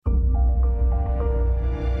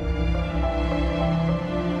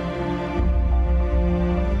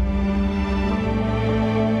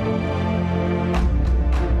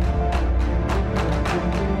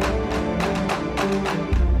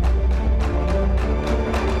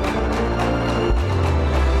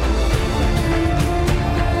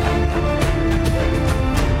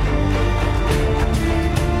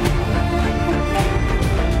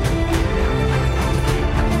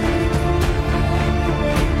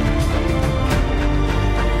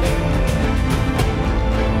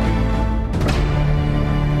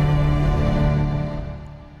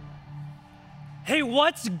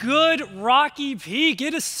What's good, Rocky Peak?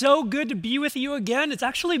 It is so good to be with you again. It's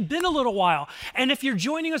actually been a little while. And if you're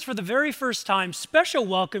joining us for the very first time, special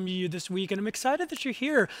welcome to you this week. And I'm excited that you're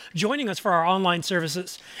here joining us for our online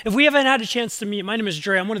services. If we haven't had a chance to meet, my name is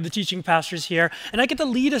Dre. I'm one of the teaching pastors here, and I get to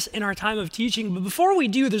lead us in our time of teaching. But before we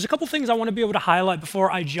do, there's a couple things I want to be able to highlight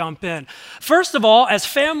before I jump in. First of all, as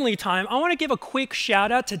family time, I want to give a quick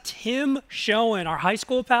shout out to Tim Schoen, our high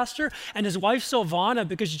school pastor, and his wife Silvana,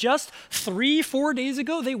 because just 3-4 days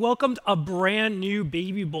ago, they welcomed a brand new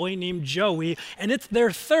baby boy named Joey, and it's their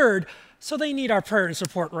third, so they need our prayer and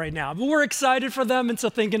support right now. But we're excited for them, and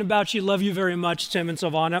so thinking about you. Love you very much, Tim and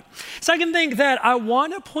Silvana. Second thing that I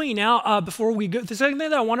want to point out before we go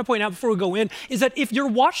in is that if you're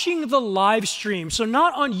watching the live stream, so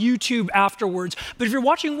not on YouTube afterwards, but if you're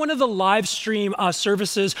watching one of the live stream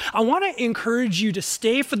services, I want to encourage you to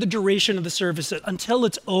stay for the duration of the service until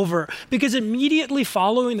it's over, because immediately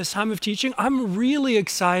following this time of teaching, I'm really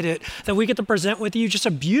excited that we get to present with you just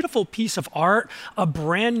a beautiful piece of art, a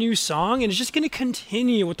brand new song, and it's just going to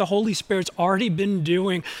continue what the Holy Spirit's already been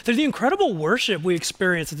doing through the incredible worship we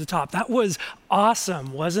experienced at the top. That was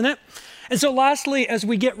awesome, wasn't it? And so lastly, as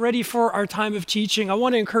we get ready for our time of teaching, I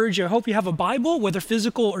want to encourage you. I hope you have a Bible, whether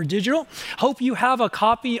physical or digital. Hope you have a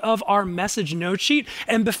copy of our message note sheet.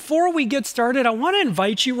 And before we get started, I want to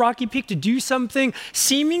invite you, Rocky Peak, to do something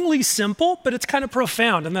seemingly simple, but it's kind of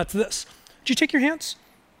profound, and that's this. Would you take your hands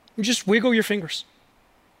and just wiggle your fingers?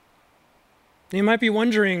 You might be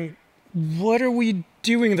wondering, what are we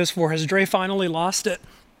doing this for? Has Dre finally lost it?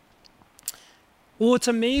 Well, it's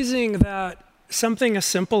amazing that something as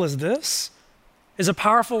simple as this is a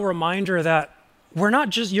powerful reminder that you're not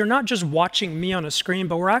just watching me on a screen,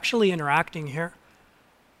 but we're actually interacting here.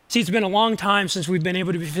 See, it's been a long time since we've been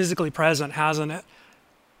able to be physically present, hasn't it?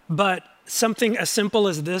 But something as simple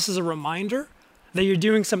as this is a reminder that you're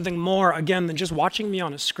doing something more, again, than just watching me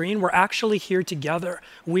on a screen. We're actually here together.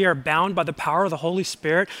 We are bound by the power of the Holy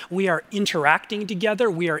Spirit. We are interacting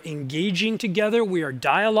together. We are engaging together. We are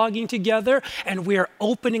dialoguing together. And we are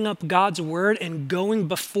opening up God's word and going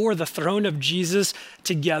before the throne of Jesus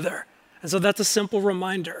together. And so that's a simple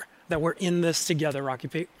reminder that we're in this together, Rocky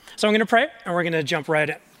Peak. So I'm going to pray, and we're going to jump right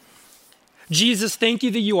in. Jesus, thank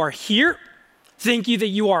you that you are here. Thank you that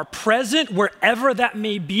you are present wherever that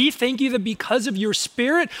may be. Thank you that because of your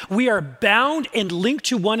Spirit, we are bound and linked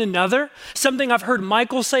to one another. Something I've heard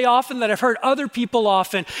Michael say often, that I've heard other people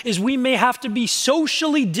often, is we may have to be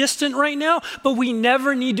socially distant right now, but we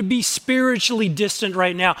never need to be spiritually distant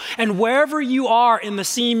right now. And wherever you are in the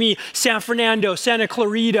Simi, San Fernando, Santa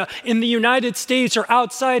Clarita, in the United States or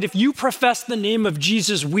outside, if you profess the name of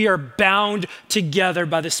Jesus, we are bound together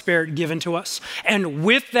by the Spirit given to us. And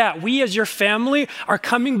with that, we as your family are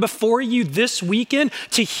coming before you this weekend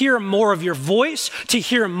to hear more of your voice, to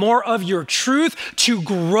hear more of your truth, to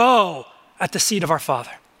grow at the seat of our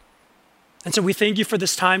Father. And so we thank you for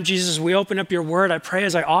this time, Jesus. We open up your word. I pray,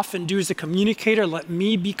 as I often do as a communicator, let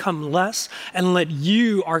me become less and let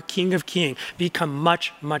you, our King of Kings, become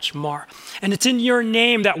much, much more. And it's in your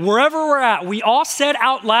name that wherever we're at, we all said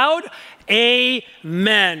out loud,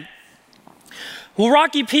 amen. Well,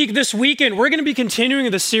 Rocky Peak, this weekend, we're going to be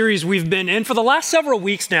continuing the series we've been in for the last several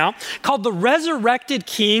weeks now called The Resurrected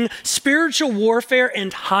King, Spiritual Warfare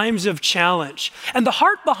and Times of Challenge. And the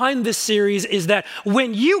heart behind this series is that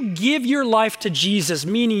when you give your life to Jesus,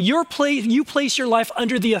 meaning you place your life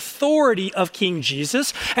under the authority of King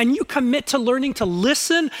Jesus, and you commit to learning to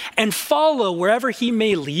listen and follow wherever he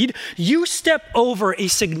may lead, you step over a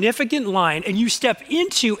significant line and you step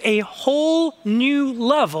into a whole new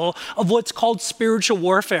level of what's called spiritual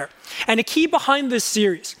warfare. And a key behind this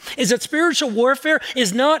series is that spiritual warfare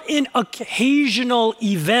is not an occasional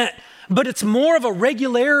event, but it's more of a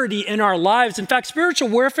regularity in our lives. In fact, spiritual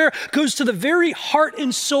warfare goes to the very heart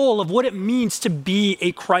and soul of what it means to be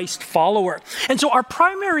a Christ follower. And so our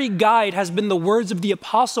primary guide has been the words of the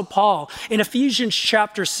Apostle Paul in Ephesians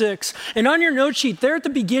chapter 6. And on your note sheet there at the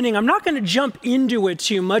beginning, I'm not going to jump into it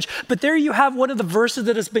too much, but there you have one of the verses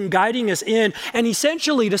that has been guiding us in. And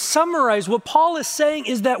essentially, to summarize, what Paul is saying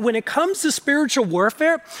is that when it comes to spiritual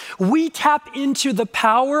warfare, we tap into the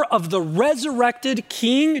power of the resurrected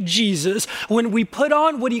King Jesus when we put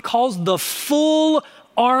on what he calls the full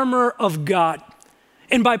armor of God.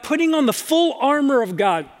 And by putting on the full armor of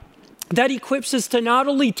God, that equips us to not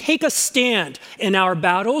only take a stand in our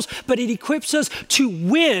battles, but it equips us to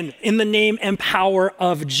win in the name and power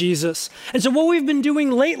of Jesus. And so what we've been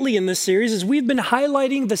doing lately in this series is we've been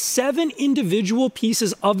highlighting the 7 individual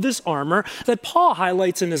pieces of this armor that Paul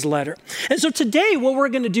highlights in his letter. And so today, what we're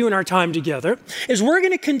going to do in our time together is we're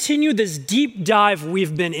going to continue this deep dive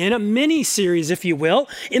we've been in, a mini series, if you will,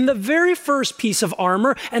 in the very first piece of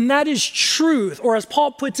armor, and that is truth, or as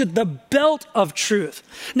Paul puts it, the belt of truth.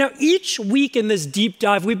 Now, each week in this deep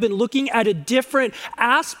dive, we've been looking at a different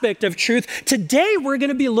aspect of truth. Today, we're going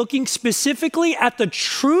to be looking specifically at the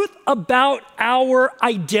truth about our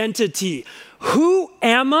identity. Who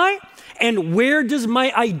am I, and where does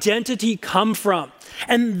my identity come from?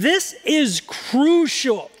 And this is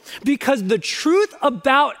crucial because the truth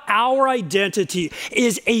about our identity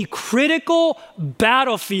is a critical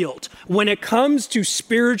battlefield when it comes to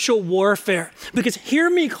spiritual warfare. Because hear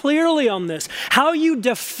me clearly on this, how you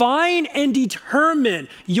define and determine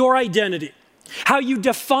your identity, how you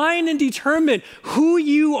define and determine who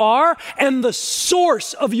you are and the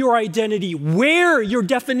source of your identity, where your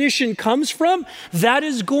definition comes from, that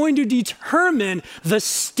is going to determine the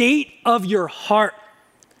state of your heart.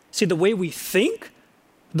 See, the way we think,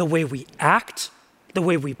 the way we act, the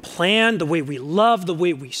way we plan, the way we love, the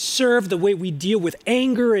way we serve, the way we deal with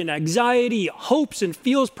anger and anxiety, hopes and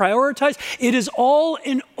feels, prioritize, it is all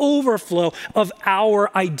an overflow of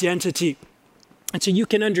our identity. And so you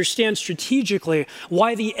can understand strategically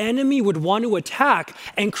why the enemy would want to attack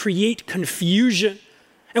and create confusion.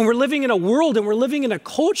 And we're living in a world and we're living in a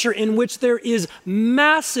culture in which there is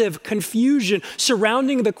massive confusion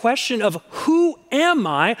surrounding the question of who am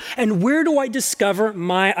I and where do I discover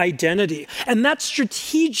my identity? And that's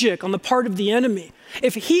strategic on the part of the enemy.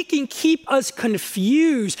 If he can keep us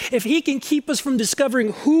confused, if he can keep us from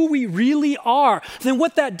discovering who we really are, then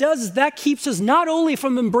what that does is that keeps us not only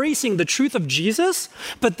from embracing the truth of Jesus,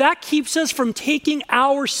 but that keeps us from taking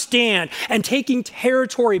our stand and taking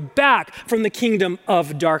territory back from the kingdom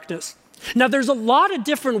of darkness. Now, there's a lot of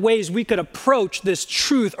different ways we could approach this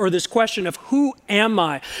truth or this question of who am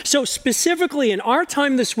I? So specifically in our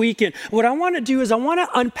time this weekend, what I want to do is I want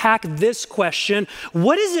to unpack this question.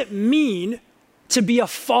 What does it mean to be a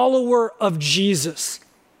follower of Jesus?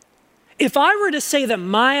 If I were to say that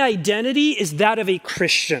my identity is that of a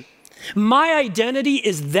Christian, my identity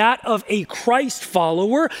is that of a Christ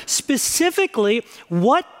follower, specifically,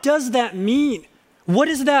 what does that mean? What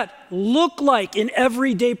does that look like in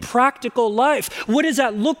everyday practical life? What does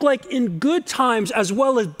that look like in good times as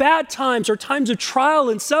well as bad times or times of trial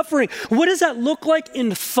and suffering? What does that look like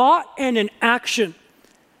in thought and in action?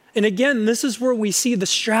 And again, this is where we see the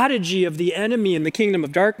strategy of the enemy in the kingdom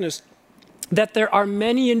of darkness, that there are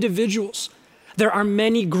many individuals, there are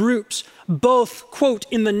many groups, both, quote,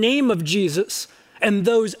 in the name of Jesus and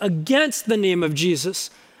those against the name of Jesus,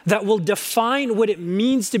 that will define what it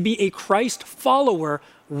means to be a Christ follower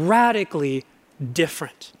radically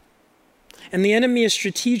different. And the enemy is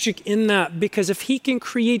strategic in that because if he can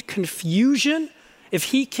create confusion, if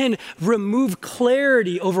he can remove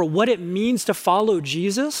clarity over what it means to follow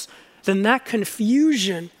Jesus, then that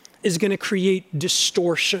confusion is going to create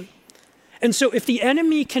distortion. And so if the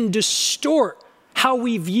enemy can distort how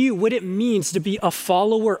we view what it means to be a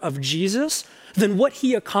follower of Jesus, then what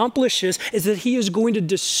he accomplishes is that he is going to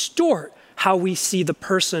distort how we see the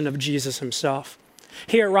person of Jesus himself.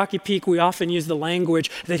 Here at Rocky Peak, we often use the language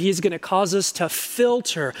that he's going to cause us to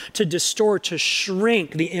filter, to distort, to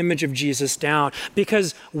shrink the image of Jesus down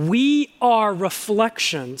because we are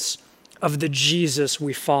reflections of the Jesus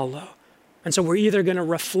we follow. And so we're either going to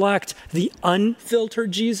reflect the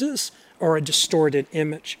unfiltered Jesus or a distorted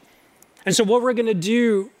image. And so what we're going to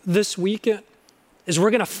do this weekend is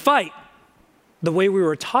we're going to fight the way we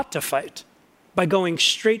were taught to fight by going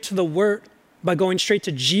straight to the Word, by going straight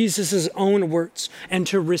to Jesus' own words and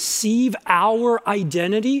to receive our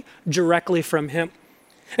identity directly from him.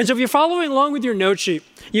 And so if you're following along with your note sheet,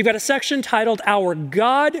 you've got a section titled Our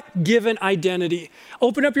God-Given Identity.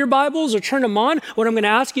 Open up your Bibles or turn them on. What I'm going to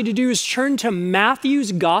ask you to do is turn to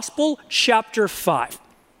Matthew's Gospel, chapter 5.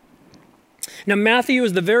 Now, Matthew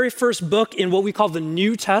is the very first book in what we call the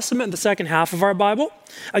New Testament, the second half of our Bible.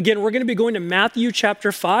 Again, we're going to be going to Matthew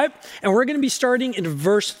chapter 5, and we're going to be starting in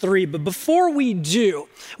verse 3. But before we do,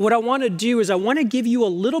 what I want to do is I want to give you a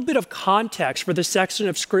little bit of context for the section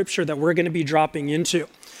of Scripture that we're going to be dropping into.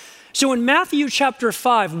 So in Matthew chapter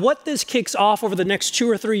 5, what this kicks off over the next 2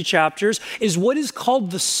 or 3 chapters is what is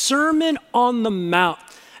called the Sermon on the Mount.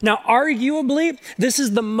 Now, arguably, this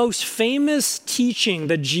is the most famous teaching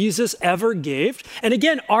that Jesus ever gave. And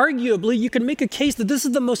again, arguably, you can make a case that this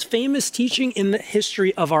is the most famous teaching in the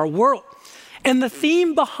history of our world. And the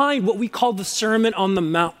theme behind what we call the Sermon on the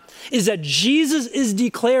Mount is that Jesus is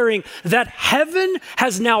declaring that heaven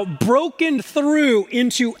has now broken through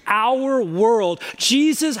into our world.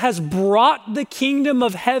 Jesus has brought the kingdom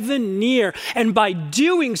of heaven near. And by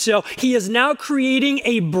doing so, he is now creating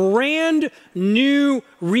a brand new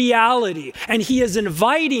reality. And he is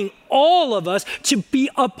inviting all of us to be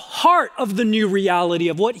a part of the new reality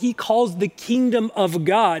of what he calls the kingdom of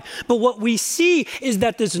God. But what we see is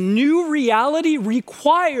that this new reality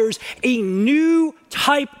requires a new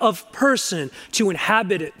type of person to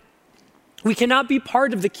inhabit it. We cannot be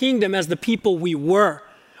part of the kingdom as the people we were.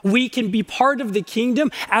 We can be part of the kingdom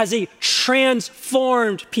as a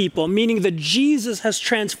transformed people, meaning that Jesus has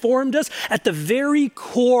transformed us at the very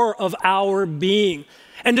core of our being.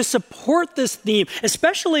 And to support this theme,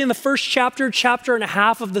 especially in the first chapter and a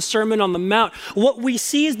half of the Sermon on the Mount, what we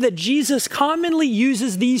see is that Jesus commonly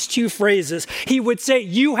uses these two phrases. He would say,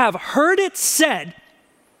 "You have heard it said,"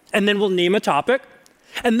 and then we'll name a topic.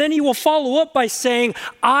 And then he will follow up by saying,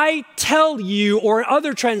 "I tell you," or in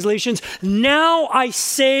other translations, "Now I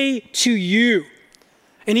say to you."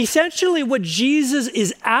 And essentially what Jesus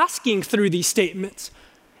is asking through these statements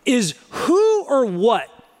is who or what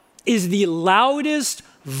is the loudest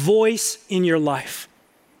voice in your life?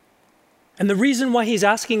 And the reason why he's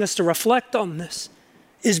asking us to reflect on this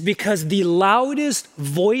is because the loudest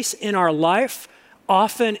voice in our life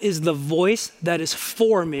often is the voice that is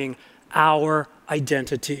forming our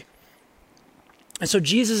identity. And so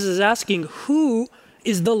Jesus is asking, who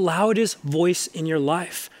is the loudest voice in your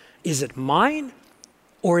life? Is it mine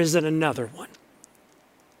or is it another one?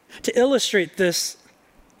 To illustrate this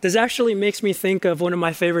actually makes me think of one of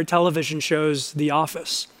my favorite television shows, The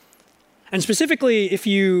Office. And specifically, if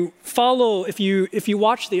you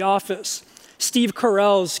watch The Office, Steve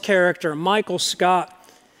Carell's character, Michael Scott,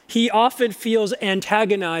 he often feels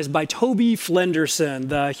antagonized by Toby Flenderson,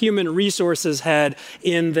 the human resources head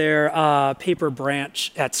in their paper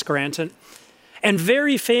branch at Scranton. And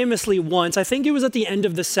very famously once, I think it was at the end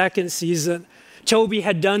of the second season, Toby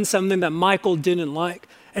had done something that Michael didn't like.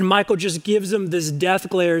 And Michael just gives him this death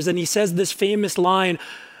glares and he says this famous line,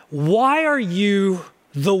 "Why are you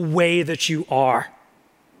the way that you are?"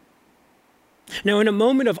 Now, in a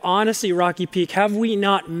moment of honesty, Rocky Peak, have we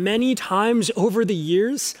not many times over the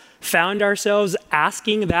years found ourselves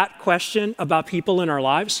asking that question about people in our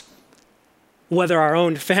lives? Whether our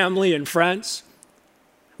own family and friends,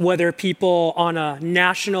 whether people on a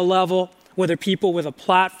national level, whether people with a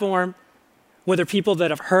platform, whether people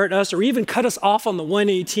that have hurt us or even cut us off on the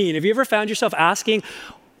 118. Have you ever found yourself asking,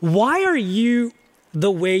 why are you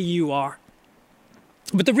the way you are?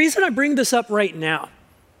 But the reason I bring this up right now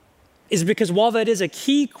is because while that is a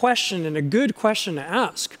key question and a good question to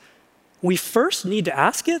ask, we first need to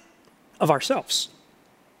ask it of ourselves.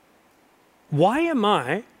 Why am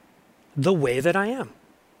I the way that I am?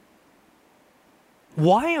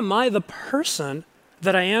 Why am I the person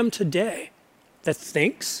that I am today that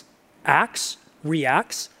thinks, acts,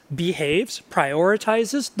 reacts, behaves,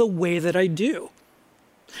 prioritizes the way that I do?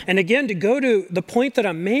 And again, to go to the point that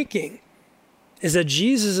I'm making is that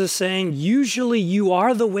Jesus is saying, usually you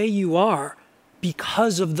are the way you are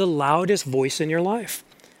because of the loudest voice in your life.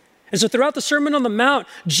 And so throughout the Sermon on the Mount,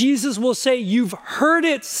 Jesus will say, you've heard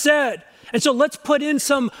it said. And so let's put in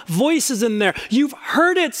some voices in there. You've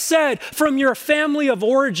heard it said from your family of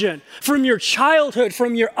origin, from your childhood,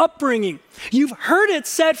 from your upbringing. You've heard it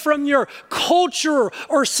said from your culture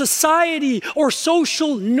or society or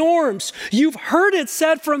social norms. You've heard it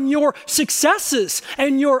said from your successes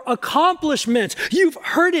and your accomplishments. You've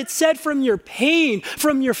heard it said from your pain,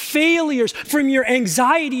 from your failures, from your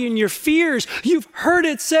anxiety and your fears. You've heard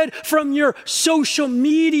it said from your social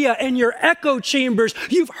media and your echo chambers.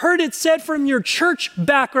 You've heard it said from your church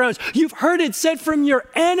backgrounds. You've heard it said from your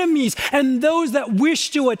enemies and those that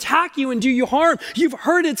wish to attack you and do you harm. You've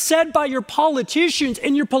heard it said by your politicians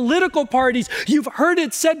and your political parties. You've heard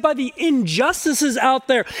it said by the injustices out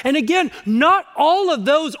there. And again, not all of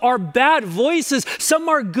those are bad voices. Some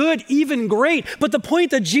are good, even great. But the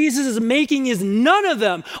point that Jesus is making is none of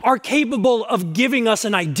them are capable of giving us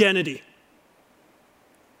an identity.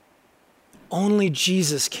 Only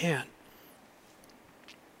Jesus can.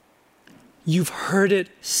 You've heard it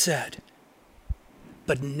said,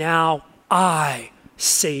 but now I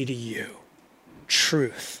say to you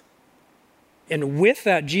truth. And with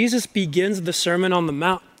that, Jesus begins the Sermon on the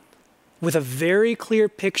Mount with a very clear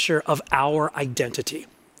picture of our identity,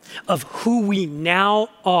 of who we now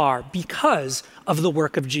are because of the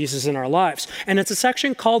work of Jesus in our lives. And it's a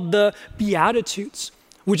section called the Beatitudes,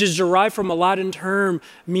 which is derived from a Latin term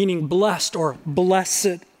meaning blessed or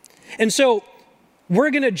blessed. And so we're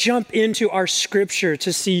going to jump into our scripture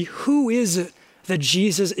to see who is it that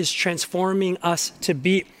Jesus is transforming us to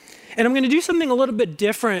be. And I'm going to do something a little bit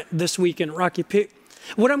different this week in Rocky Pig.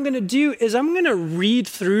 What I'm going to do is I'm going to read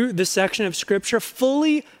through this section of scripture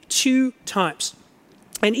fully 2 times.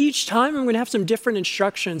 And each time I'm going to have some different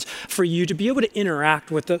instructions for you to be able to interact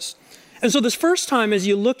with this. And so this first time, as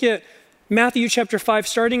you look at Matthew chapter 5,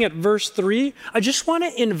 starting at verse 3, I just want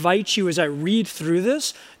to invite you as I read through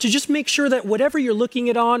this to just make sure that whatever you're looking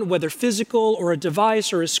at on, whether physical or a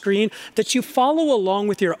device or a screen, that you follow along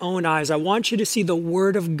with your own eyes. I want you to see the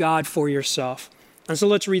word of God for yourself. And so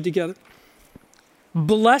let's read together.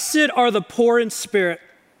 Blessed are the poor in spirit,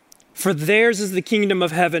 for theirs is the kingdom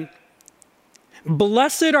of heaven.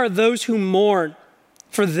 Blessed are those who mourn,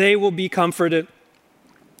 for they will be comforted.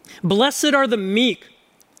 Blessed are the meek,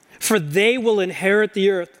 for they will inherit the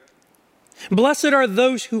earth. Blessed are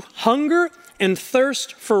those who hunger and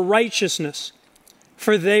thirst for righteousness,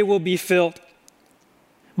 for they will be filled.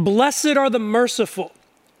 Blessed are the merciful,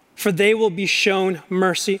 for they will be shown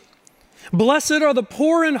mercy. Blessed are the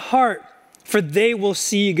poor in heart, for they will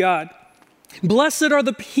see God. Blessed are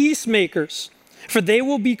the peacemakers, for they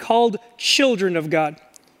will be called children of God.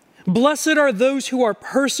 Blessed are those who are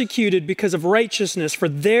persecuted because of righteousness, for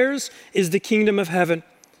theirs is the kingdom of heaven.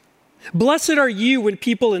 Blessed are you when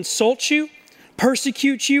people insult you,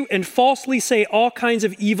 persecute you, and falsely say all kinds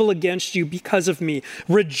of evil against you because of me.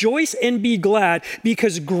 Rejoice and be glad,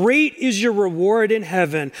 because great is your reward in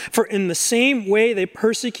heaven. For in the same way they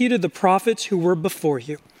persecuted the prophets who were before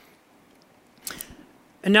you.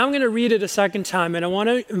 And now I'm going to read it a second time, and I want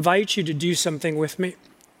to invite you to do something with me.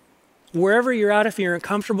 Wherever you're at, if you're in a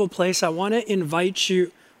comfortable place, I want to invite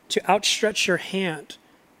you to outstretch your hand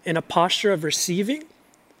in a posture of receiving.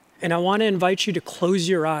 And I want to invite you to close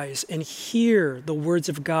your eyes and hear the words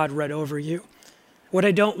of God read over you. What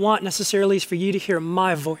I don't want necessarily is for you to hear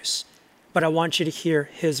my voice, but I want you to hear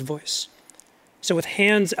his voice. So with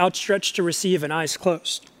hands outstretched to receive and eyes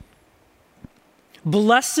closed.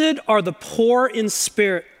 Blessed are the poor in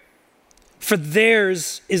spirit, for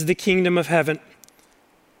theirs is the kingdom of heaven.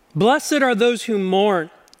 Blessed are those who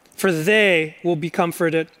mourn, for they will be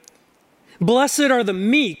comforted. Blessed are the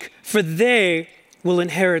meek, for they will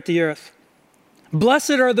inherit the earth.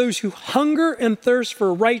 Blessed are those who hunger and thirst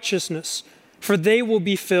for righteousness, for they will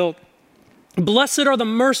be filled. Blessed are the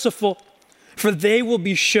merciful, for they will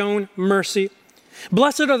be shown mercy.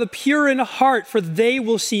 Blessed are the pure in heart, for they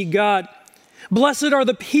will see God. Blessed are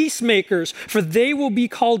the peacemakers, for they will be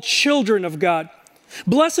called children of God.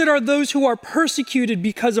 Blessed are those who are persecuted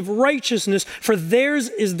because of righteousness, for theirs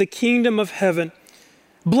is the kingdom of heaven.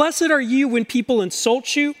 Blessed are you when people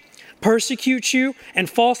insult you, persecute you, and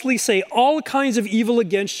falsely say all kinds of evil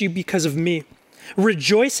against you because of me.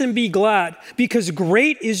 Rejoice and be glad, because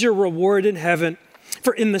great is your reward in heaven.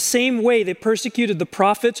 For in the same way they persecuted the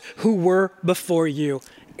prophets who were before you.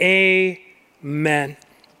 Amen.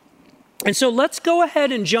 And so let's go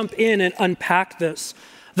ahead and jump in and unpack this.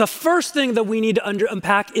 The first thing that we need to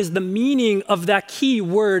unpack is the meaning of that key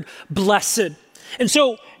word, blessed. And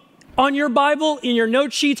so on your Bible, in your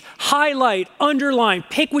note sheets, highlight, underline,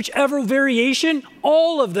 pick whichever variation,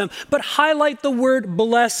 all of them, but highlight the word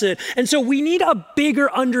blessed. And so we need a bigger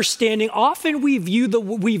understanding. Often we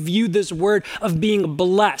view this word of being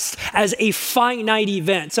blessed as a finite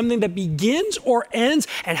event, something that begins or ends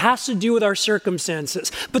and has to do with our circumstances.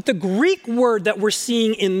 But the Greek word that we're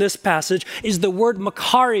seeing in this passage is the word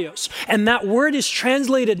makarios. And that word is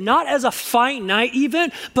translated not as a finite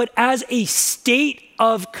event, but as a state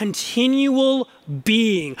of continual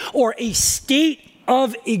being, or a state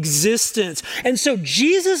of existence. And so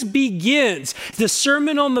Jesus begins the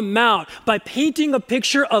Sermon on the Mount by painting a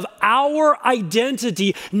picture of our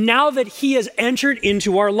identity now that he has entered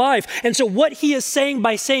into our life. And so what he is saying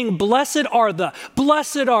by saying, blessed are the,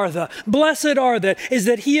 is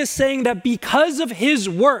that he is saying that because of his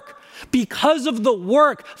work, because of the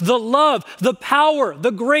work, the love, the power, the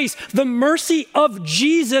grace, the mercy of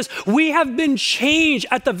Jesus, we have been changed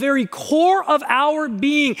at the very core of our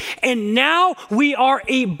being. And now we are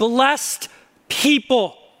a blessed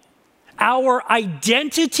people. Our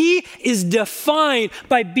identity is defined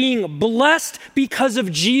by being blessed because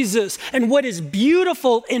of Jesus. And what is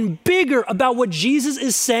beautiful and bigger about what Jesus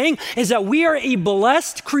is saying is that we are a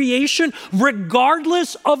blessed creation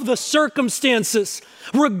regardless of the circumstances,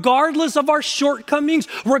 regardless of our shortcomings,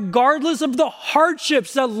 regardless of the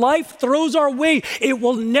hardships that life throws our way. It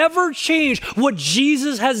will never change what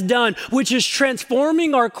Jesus has done, which is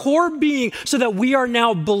transforming our core being so that we are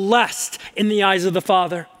now blessed in the eyes of the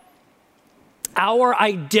Father. Our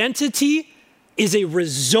identity is a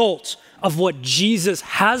result of what Jesus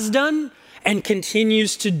has done and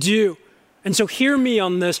continues to do. And so hear me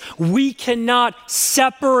on this. We cannot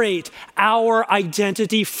separate our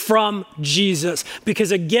identity from Jesus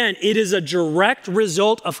because, again, it is a direct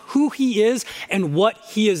result of who he is and what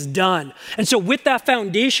he has done. And so with that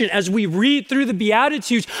foundation, as we read through the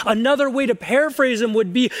Beatitudes, another way to paraphrase them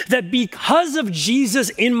would be that because of Jesus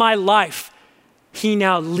in my life, he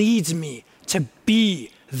now leads me to be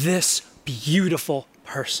this beautiful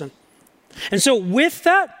person. And so with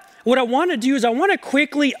that, what I want to do is I want to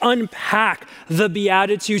quickly unpack the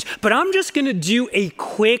Beatitudes, but I'm just going to do a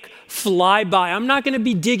quick flyby. I'm not going to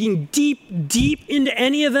be digging deep into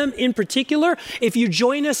any of them in particular. If you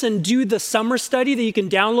join us and do the summer study that you can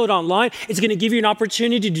download online, it's going to give you an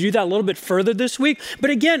opportunity to do that a little bit further this week.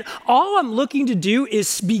 But again, all I'm looking to do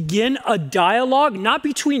is begin a dialogue, not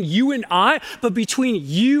between you and I, but between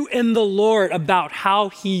you and the Lord about how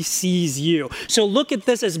he sees you. So look at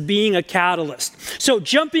this as being a catalyst. So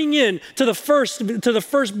jumping in to the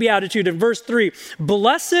first beatitude in verse 3,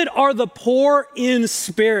 blessed are the poor in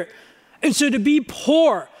spirit. And so to be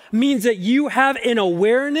poor means that you have an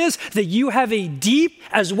awareness that you have a deep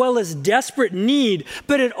as well as desperate need,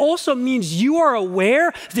 but it also means you are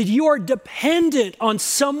aware that you are dependent on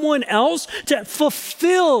someone else to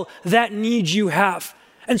fulfill that need you have.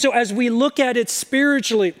 And so as we look at it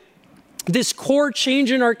spiritually, this core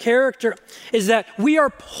change in our character is that we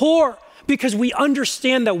are poor because we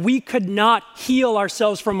understand that we could not heal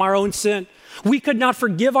ourselves from our own sin. We could not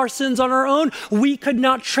forgive our sins on our own. We could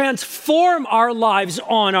not transform our lives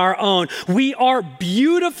on our own. We are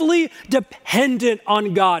beautifully dependent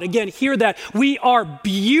on God. Again, hear that. We are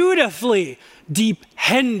beautifully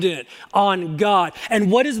dependent on God.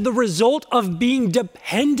 And what is the result of being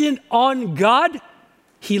dependent on God?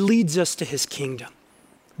 He leads us to his kingdom.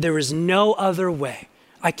 There is no other way.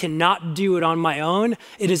 I cannot do it on my own.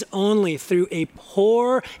 It is only through a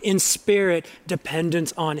poor in spirit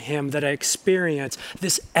dependence on him that I experience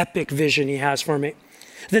this epic vision he has for me.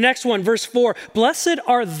 The next one, verse 4, blessed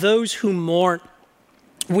are those who mourn.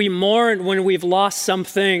 We mourn when we've lost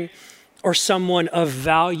something or someone of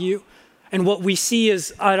value. And what we see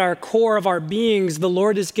is at our core of our beings, the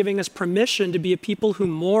Lord is giving us permission to be a people who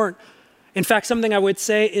mourn. In fact, something I would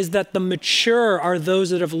say is that the mature are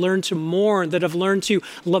those that have learned to mourn, that have learned to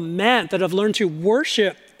lament, that have learned to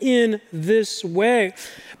worship in this way.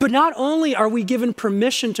 But not only are we given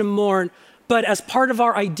permission to mourn, but as part of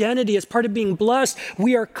our identity, as part of being blessed,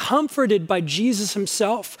 we are comforted by Jesus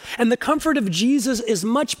himself. And the comfort of Jesus is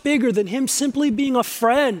much bigger than him simply being a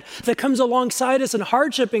friend that comes alongside us in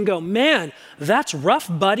hardship and go, man, that's rough,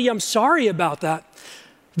 buddy. I'm sorry about that.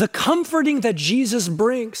 The comforting that Jesus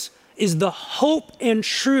brings is the hope and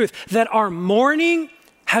truth that our mourning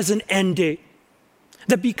has an end date.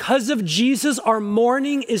 That because of Jesus, our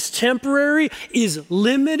mourning is temporary, is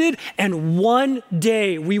limited, and one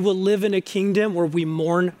day we will live in a kingdom where we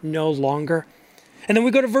mourn no longer. And then we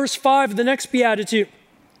go to verse 5, the next beatitude.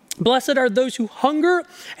 Blessed are those who hunger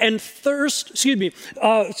and thirst,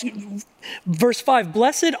 verse 5,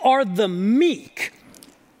 blessed are the meek.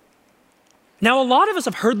 Now, a lot of us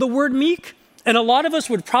have heard the word meek, and a lot of us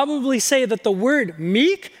would probably say that the word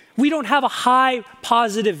meek, we don't have a high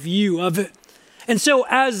positive view of it. And so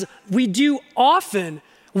as we do often,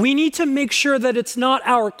 we need to make sure that it's not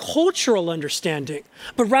our cultural understanding,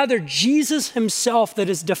 but rather Jesus himself that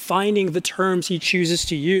is defining the terms he chooses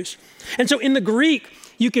to use. And so in the Greek,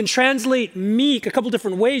 you can translate meek a couple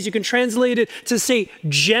different ways. You can translate it to say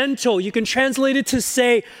gentle. You can translate it to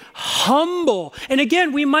say humble. And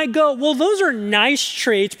again, we might go, well, those are nice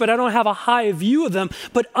traits, but I don't have a high view of them.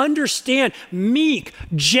 But understand, meek,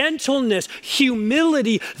 gentleness,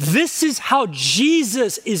 humility, this is how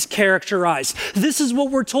Jesus is characterized. This is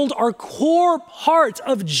what we're told are core parts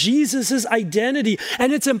of Jesus's identity.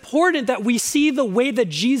 And it's important that we see the way that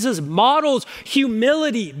Jesus models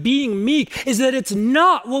humility, being meek, is that it's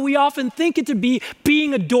not what we often think it to be,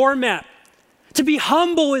 being a doormat. To be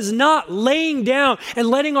humble is not laying down and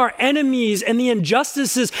letting our enemies and the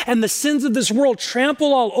injustices and the sins of this world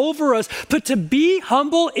trample all over us, but to be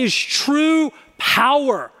humble is true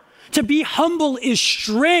power. To be humble is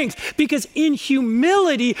strength, because in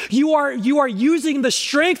humility, you are using the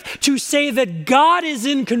strength to say that God is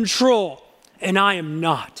in control and I am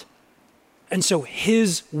not. And so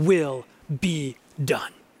his will be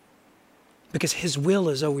done. Because his will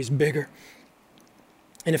is always bigger.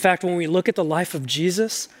 And in fact, when we look at the life of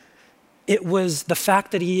Jesus, it was the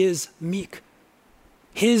fact that he is meek.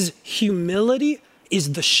 His humility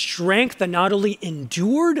is the strength that not only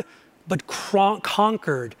endured, but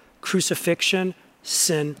conquered crucifixion,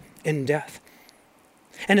 sin, and death.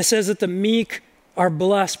 And it says that the meek are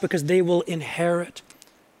blessed because they will inherit.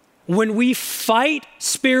 When we fight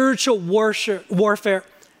spiritual warfare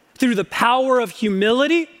through the power of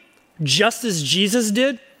humility, just as Jesus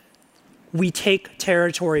did, we take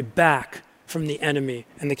territory back from the enemy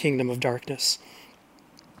and the kingdom of darkness.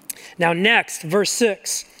 Now next, verse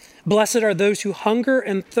 6, blessed are those who hunger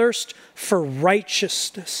and thirst for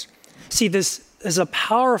righteousness. See, this is a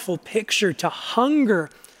powerful picture. To hunger,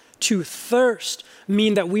 to thirst,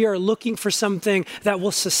 mean that we are looking for something that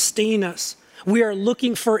will sustain us. We are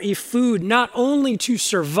looking for a food not only to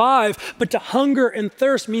survive, but to hunger and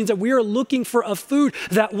thirst means that we are looking for a food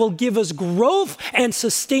that will give us growth and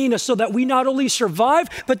sustain us so that we not only survive,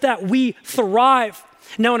 but that we thrive.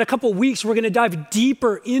 Now, in a couple of weeks, we're going to dive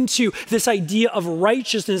deeper into this idea of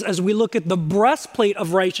righteousness as we look at the breastplate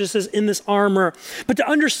of righteousness in this armor. But to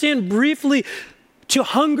understand briefly, to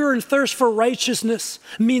hunger and thirst for righteousness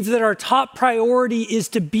means that our top priority is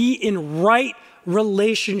to be in right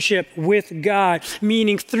relationship with God,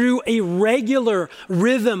 meaning through a regular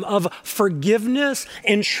rhythm of forgiveness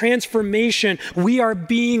and transformation, we are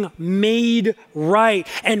being made right.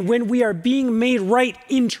 And when we are being made right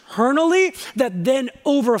internally, that then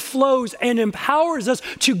overflows and empowers us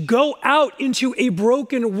to go out into a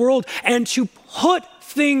broken world and to put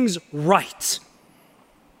things right.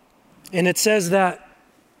 And it says that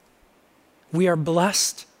we are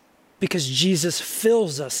blessed because Jesus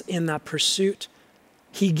fills us in that pursuit.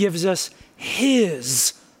 He gives us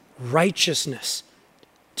his righteousness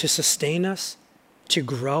to sustain us, to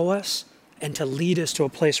grow us, and to lead us to a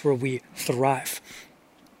place where we thrive.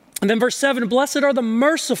 And then verse 7, blessed are the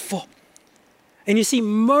merciful. And you see,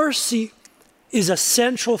 mercy is a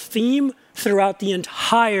central theme throughout the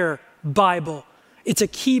entire Bible. It's a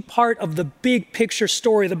key part of the big picture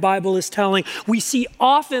story the Bible is telling. We see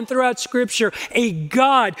often throughout Scripture a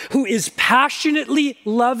God who is passionately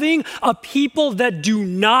loving a people that do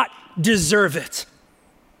not deserve it.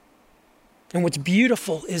 And what's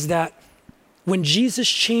beautiful is that when Jesus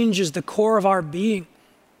changes the core of our being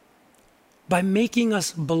by making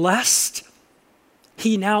us blessed,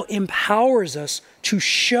 he now empowers us to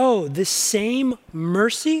show the same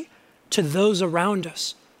mercy to those around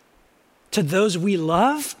us, to those we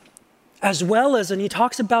love, as well as, and he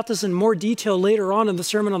talks about this in more detail later on in the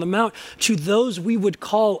Sermon on the Mount, to those we would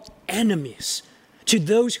call enemies, to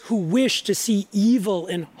those who wish to see evil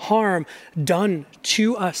and harm done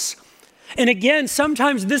to us. And again,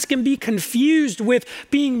 sometimes this can be confused with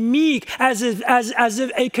being meek as if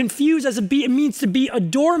it means to be a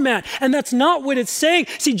doormat. And that's not what it's saying.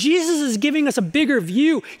 See, Jesus is giving us a bigger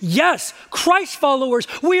view. Yes, Christ followers,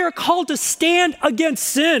 we are called to stand against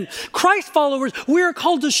sin. Christ followers, we are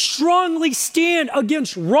called to strongly stand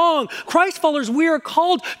against wrong. Christ followers, we are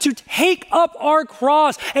called to take up our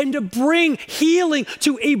cross and to bring healing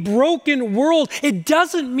to a broken world. It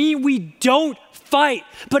doesn't mean we don't fight,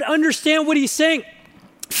 but understand what he's saying.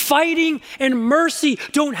 Fighting and mercy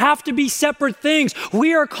don't have to be separate things.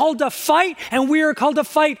 We are called to fight, and we are called to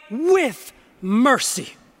fight with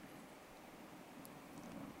mercy.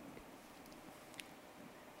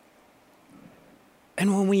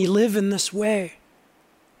 And when we live in this way,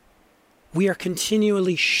 we are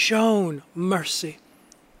continually shown mercy.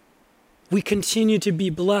 We continue to be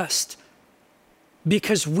blessed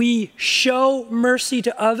because we show mercy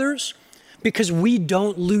to others, because we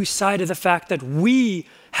don't lose sight of the fact that we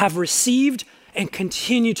have received and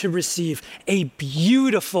continue to receive a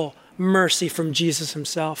beautiful mercy from Jesus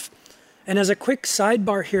himself. And as a quick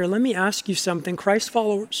sidebar here, let me ask you something, Christ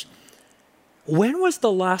followers. When was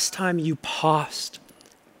the last time you paused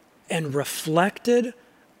and reflected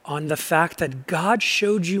on the fact that God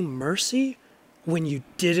showed you mercy when you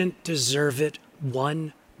didn't deserve it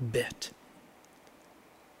one bit?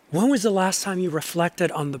 When was the last time you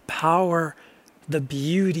reflected on the power, the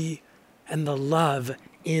beauty, and the love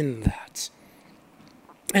in that?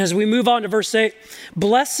 And as we move on to verse 8,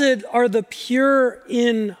 blessed are the pure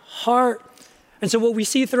in heart. And so what we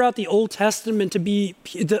see throughout the Old Testament to be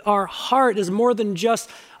that our heart is more than just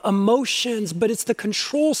emotions, but it's the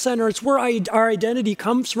control center. It's where our identity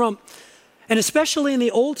comes from. And especially in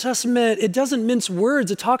the Old Testament, it doesn't mince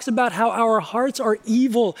words. It talks about how our hearts are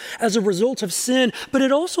evil as a result of sin. But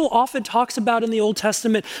it also often talks about in the Old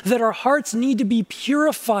Testament that our hearts need to be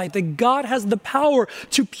purified, that God has the power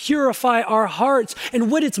to purify our hearts.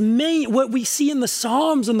 And what we see in the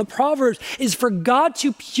Psalms and the Proverbs is for God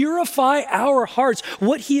to purify our hearts.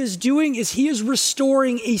 What he is doing is he is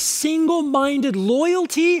restoring a single-minded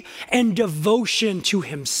loyalty and devotion to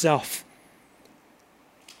himself.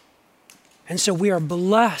 And so we are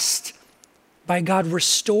blessed by God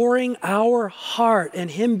restoring our heart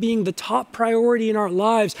and him being the top priority in our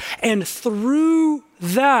lives. And through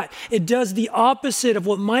that. It does the opposite of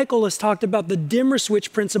what Michael has talked about, the dimmer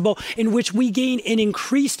switch principle, in which we gain an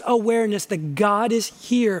increased awareness that God is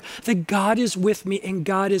here, that God is with me, and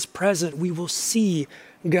God is present. We will see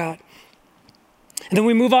God. And then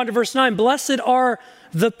we move on to verse 9. Blessed are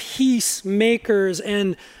the peacemakers.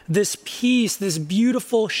 And this peace, this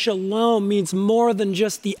beautiful shalom, means more than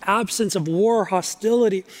just the absence of war or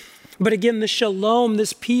hostility. But again, the shalom,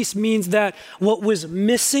 this peace, means that what was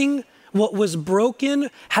missing, what was broken,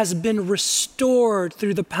 has been restored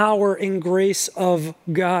through the power and grace of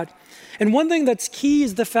God. And one thing that's key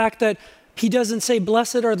is the fact that he doesn't say,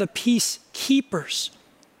 blessed are the peacekeepers.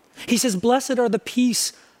 He says, blessed are the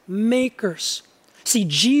peacemakers. See,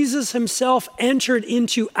 Jesus himself entered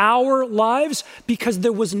into our lives because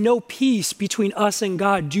there was no peace between us and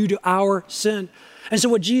God due to our sin. And so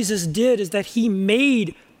what Jesus did is that he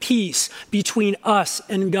made peace between us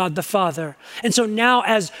and God the Father. And so now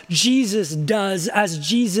as Jesus does, as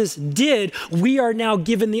Jesus did, we are now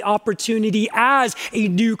given the opportunity as a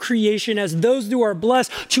new creation, as those who are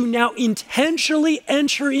blessed, to now intentionally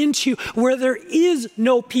enter into where there is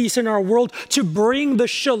no peace in our world, to bring the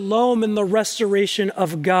shalom and the restoration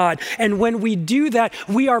of God. And when we do that,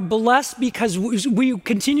 we are blessed because we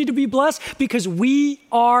continue to be blessed because we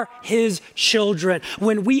are his children.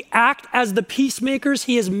 When we act as the peacemakers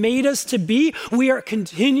he has made us to be, we are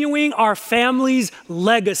continuing our family's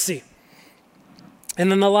legacy. And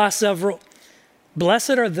then the last several,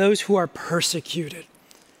 blessed are those who are persecuted.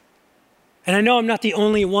 And I know I'm not the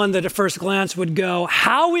only one that at first glance would go,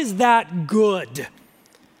 how is that good?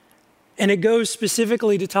 And it goes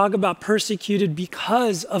specifically to talk about persecuted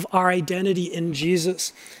because of our identity in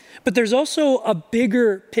Jesus. But there's also a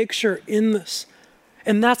bigger picture in this.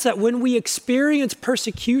 And that's that when we experience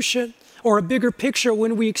persecution, or a bigger picture,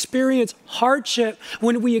 when we experience hardship,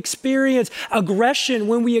 when we experience aggression,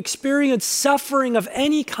 when we experience suffering of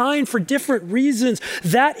any kind for different reasons,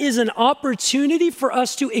 that is an opportunity for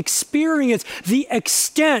us to experience the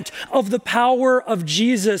extent of the power of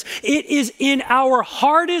Jesus. It is in our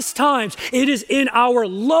hardest times. It is in our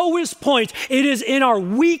lowest points. It is in our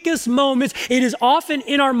weakest moments. It is often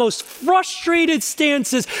in our most frustrated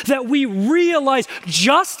stances that we realize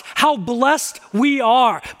just how blessed we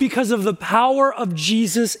are because of the power of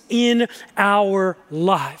Jesus in our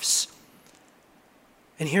lives.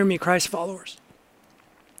 And hear me, Christ followers.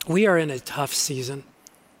 We are in a tough season.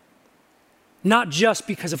 Not just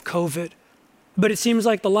because of COVID, but it seems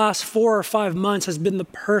like the last 4 or 5 months has been the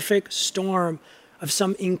perfect storm of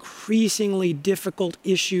some increasingly difficult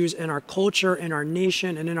issues in our culture, in our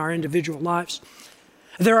nation, and in our individual lives.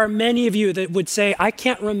 There are many of you that would say, I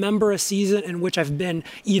can't remember a season in which I've been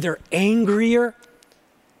either angrier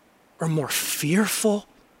or more fearful,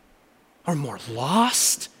 or more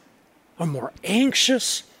lost, or more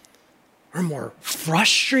anxious, or more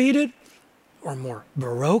frustrated, or more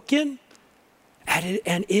broken.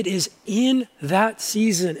 And it is in that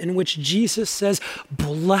season in which Jesus says,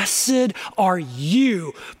 blessed are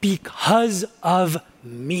you because of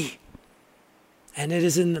me. And it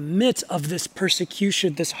is in the midst of this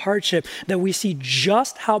persecution, this hardship, that we see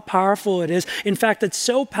just how powerful it is. In fact, it's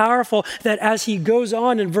so powerful that as he goes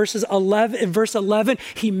on in verse 11,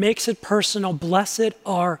 he makes it personal. Blessed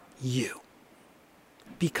are you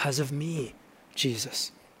because of me,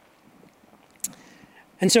 Jesus.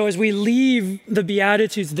 And so as we leave the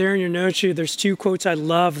Beatitudes there in your note sheet, there's 2 quotes I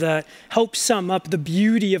love that help sum up the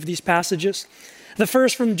beauty of these passages. The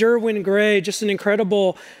first from Derwin Gray, just an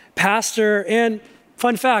incredible pastor and,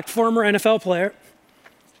 fun fact, former NFL player.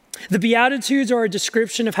 The Beatitudes are a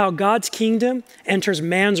description of how God's kingdom enters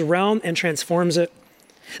man's realm and transforms it.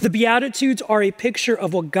 The Beatitudes are a picture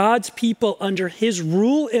of what God's people under his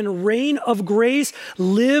rule and reign of grace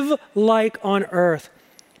live like on earth.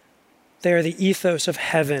 They are the ethos of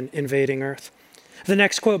heaven invading earth. The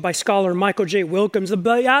next quote by scholar Michael J. Wilkins, the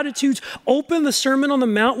Beatitudes open the Sermon on the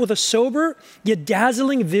Mount with a sober yet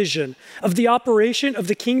dazzling vision of the operation of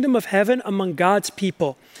the kingdom of heaven among God's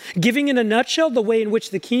people, giving in a nutshell the way in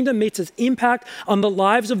which the kingdom makes its impact on the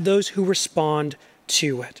lives of those who respond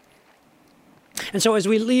to it. And so as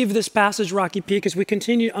we leave this passage, Rocky Peak, as we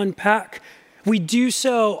continue to unpack, we do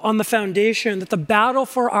so on the foundation that the battle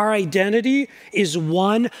for our identity is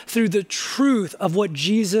won through the truth of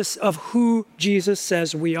who Jesus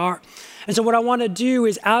says we are. And so what I want to do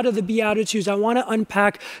is, out of the Beatitudes, I want to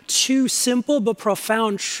unpack 2 simple but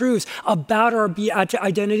profound truths about our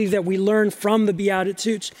identity that we learn from the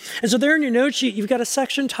Beatitudes. And so there in your note sheet, you've got a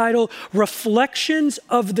section titled Reflections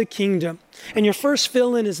of the Kingdom. And your first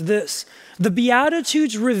fill-in is this: the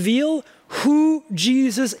Beatitudes reveal who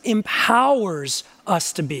Jesus empowers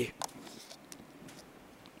us to be.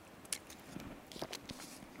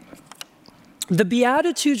 The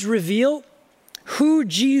Beatitudes reveal who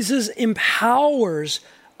Jesus empowers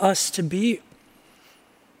us to be.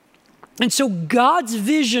 And so God's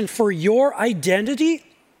vision for your identity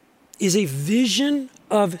is a vision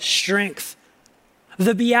of strength.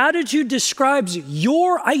 The Beatitude describes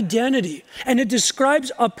your identity, and it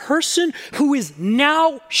describes a person who is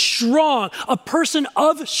now strong, a person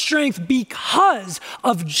of strength because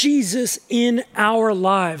of Jesus in our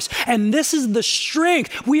lives. And this is the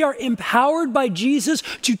strength. We are empowered by Jesus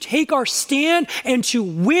to take our stand and to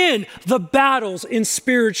win the battles in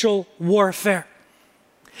spiritual warfare.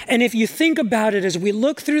 And if you think about it, as we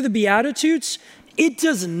look through the Beatitudes, it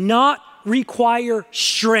does not require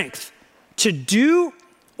strength to do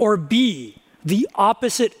or be the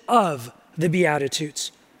opposite of the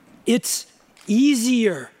Beatitudes. It's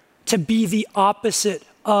easier to be the opposite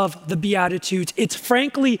of the Beatitudes. It's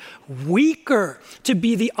frankly weaker to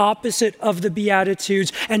be the opposite of the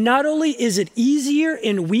Beatitudes. And not only is it easier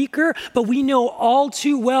and weaker, but we know all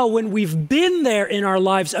too well when we've been there in our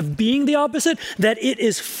lives of being the opposite, that it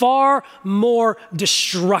is far more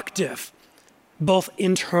destructive, both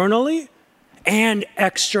internally and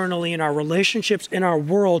externally in our relationships, in our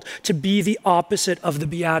world, to be the opposite of the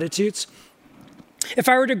Beatitudes. If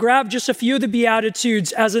I were to grab just a few of the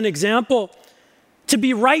Beatitudes as an example, to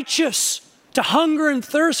be righteous, to hunger and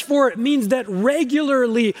thirst for it means that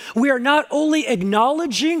regularly we are not only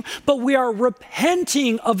acknowledging, but we are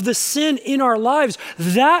repenting of the sin in our lives.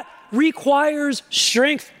 That requires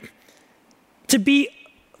strength. To be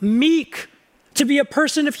meek, to be a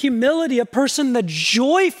person of humility, a person that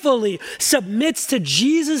joyfully submits to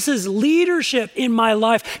Jesus' leadership in my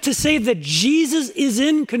life, to say that Jesus is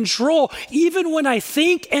in control, even when I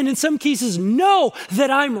think, and in some cases know that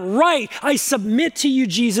I'm right. I submit to you,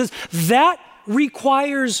 Jesus. That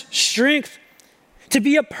requires strength. To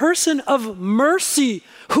be a person of mercy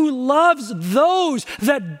who loves those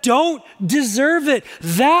that don't deserve it.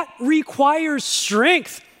 That requires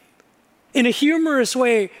strength. In a humorous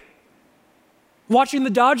way, watching the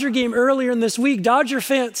Dodger game earlier in this week, Dodger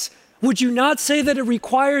fans, would you not say that it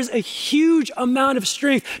requires a huge amount of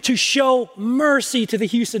strength to show mercy to the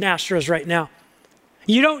Houston Astros right now?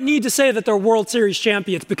 You don't need to say that they're World Series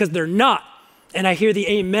champions because they're not. And I hear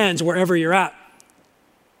the amens wherever you're at.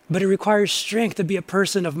 But it requires strength to be a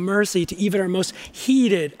person of mercy to even our most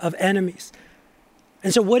heated of enemies.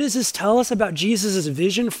 And so what does this tell us about Jesus'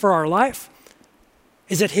 vision for our life?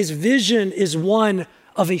 Is that his vision is one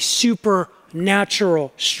of a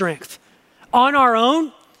supernatural strength. On our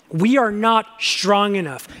own, we are not strong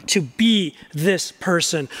enough to be this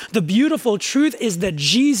person. The beautiful truth is that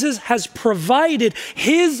Jesus has provided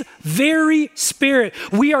his very Spirit.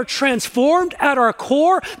 We are transformed at our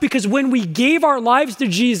core because when we gave our lives to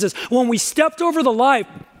Jesus, when we stepped over the line,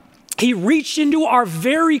 he reached into our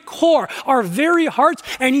very core, our very hearts,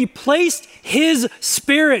 and he placed his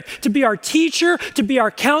Spirit to be our teacher, to be our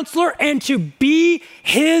counselor, and to be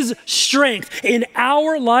his strength in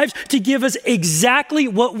our lives to give us exactly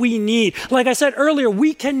what we need. Like I said earlier,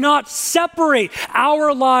 we cannot separate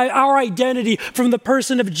our identity from the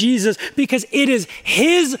person of Jesus because it is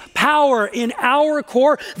his power in our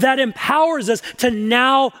core that empowers us to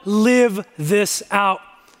now live this out.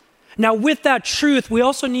 Now, with that truth, we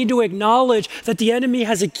also need to acknowledge that the enemy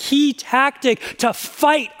has a key tactic to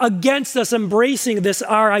fight against us embracing this,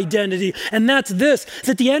 our identity. And that's this,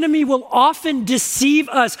 that the enemy will often deceive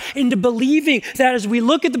us into believing that as we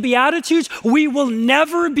look at the Beatitudes, we will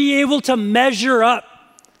never be able to measure up.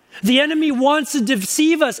 The enemy wants to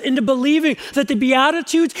deceive us into believing that the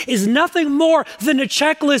Beatitudes is nothing more than a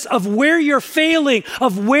checklist of where you're failing,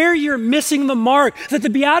 of where you're missing the mark. That the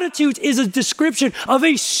Beatitudes is a description of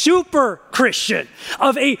a super Christian,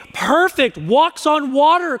 of a perfect walks on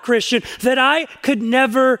water Christian that I could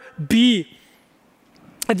never be.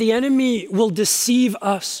 And the enemy will deceive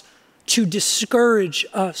us to discourage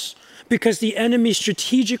us, because the enemy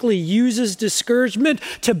strategically uses discouragement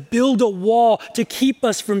to build a wall to keep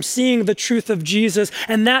us from seeing the truth of Jesus.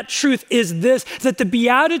 And that truth is this, that the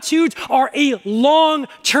Beatitudes are a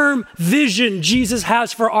long-term vision Jesus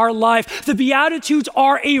has for our life. The Beatitudes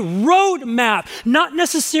are a roadmap, not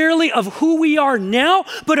necessarily of who we are now,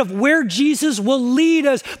 but of where Jesus will lead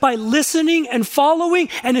us by listening and following,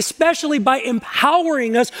 and especially by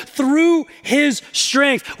empowering us through his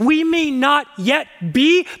strength. We may not yet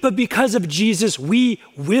be, but because of Jesus, we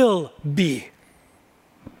will be.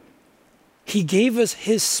 He gave us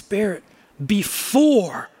his Spirit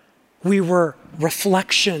before we were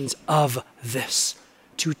reflections of this,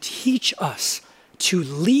 to teach us, to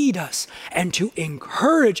lead us and to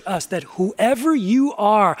encourage us that whoever you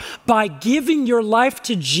are, by giving your life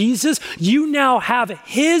to Jesus, you now have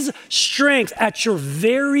his strength at your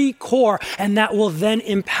very core, and that will then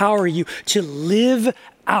empower you to live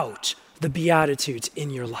out the Beatitudes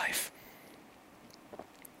in your life.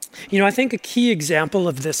 You know, I think a key example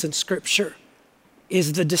of this in Scripture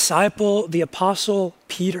is the disciple, the apostle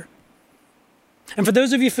Peter. And for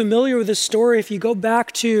those of you familiar with this story, if you go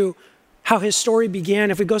back to how his story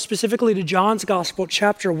began, if we go specifically to John's Gospel,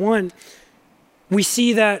 chapter 1, we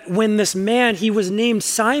see that when this man, he was named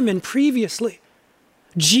Simon previously,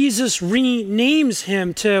 Jesus renames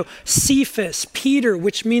him to Cephas, Peter,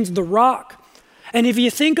 which means the rock. And if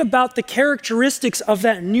you think about the characteristics of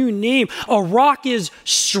that new name, a rock is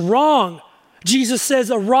strong. Jesus says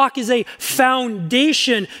a rock is a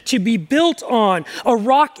foundation to be built on. A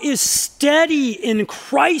rock is steady in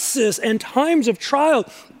crisis and times of trial.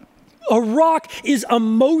 A rock is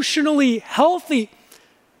emotionally healthy.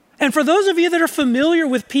 And for those of you that are familiar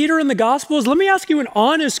with Peter in the Gospels, let me ask you an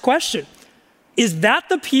honest question. Is that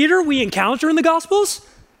the Peter we encounter in the Gospels?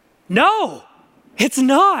 No, it's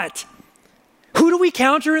not. Who do we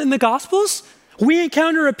encounter in the Gospels? We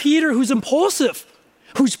encounter a Peter who's impulsive,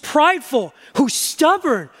 who's prideful, who's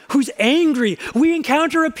stubborn, who's angry. We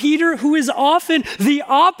encounter a Peter who is often the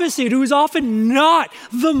opposite, who is often not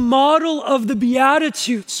the model of the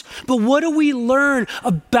Beatitudes. But what do we learn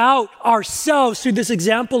about ourselves through this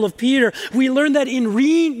example of Peter? We learn that in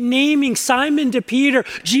renaming Simon to Peter,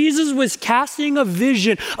 Jesus was casting a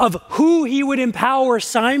vision of who he would empower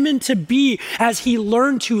Simon to be as he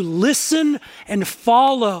learned to listen and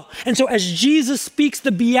follow. And so as Jesus speaks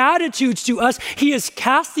the Beatitudes to us, he is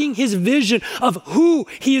casting his vision of who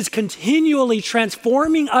he is continually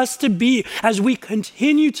transforming us to be as we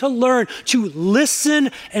continue to learn to listen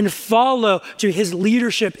and follow to his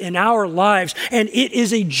leadership in our lives. And it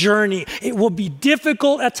is a journey. It will be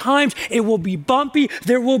difficult at times. It will be bumpy.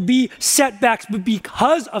 There will be setbacks, but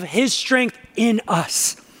because of his strength in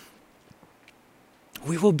us,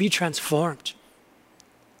 we will be transformed.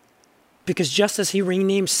 Because just as he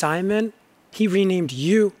renamed Simon, he renamed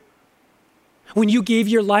you. When you gave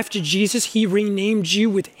your life to Jesus, he renamed you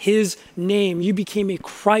with his name. You became a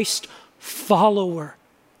Christ follower,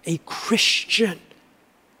 a Christian.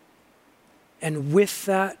 And with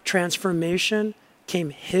that transformation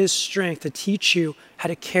came his strength to teach you how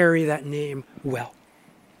to carry that name well.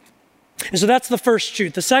 And so that's the first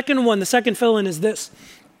truth. The second one, the second fill-in is this.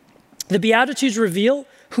 The Beatitudes reveal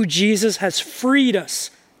who Jesus has freed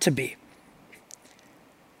us to be.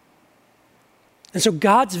 And so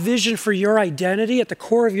God's vision for your identity at the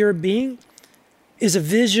core of your being is a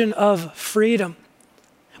vision of freedom.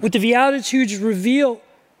 What the Beatitudes reveal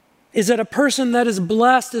is that a person that is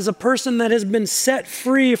blessed is a person that has been set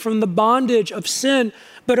free from the bondage of sin,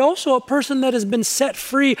 but also a person that has been set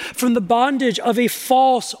free from the bondage of a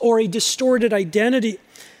false or a distorted identity.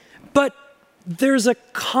 But there's a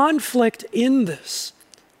conflict in this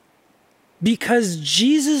because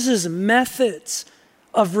Jesus' methods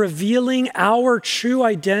of revealing our true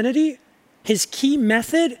identity, his key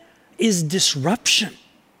method is disruption.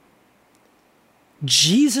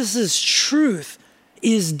 Jesus' truth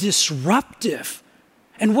is disruptive.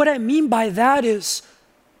 And what I mean by that is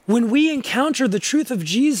when we encounter the truth of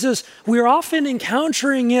Jesus, we're often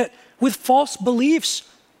encountering it with false beliefs,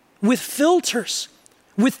 with filters,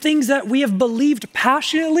 with things that we have believed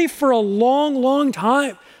passionately for a long, long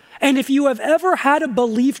time. And if you have ever had a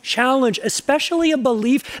belief challenge, especially a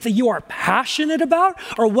belief that you are passionate about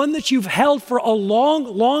or one that you've held for a long,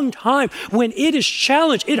 long time, when it is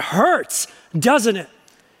challenged, it hurts, doesn't it?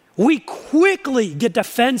 We quickly get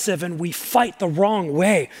defensive and we fight the wrong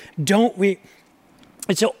way, don't we?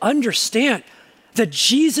 And so understand that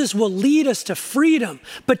Jesus will lead us to freedom.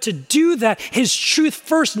 But to do that, his truth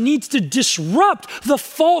first needs to disrupt the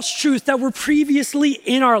false truths that were previously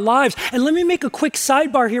in our lives. And let me make a quick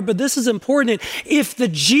sidebar here, but this is important. If the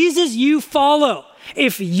Jesus you follow,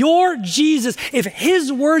 if your Jesus, if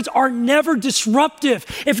his words are never disruptive,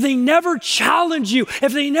 if they never challenge you,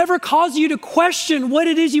 if they never cause you to question what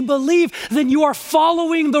it is you believe, then you are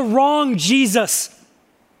following the wrong Jesus.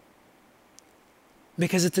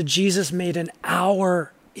 Because it's a Jesus made in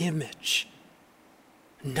our image,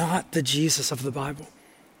 not the Jesus of the Bible.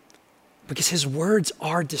 Because his words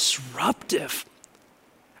are disruptive.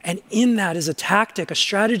 And in that is a tactic, a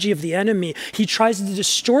strategy of the enemy. He tries to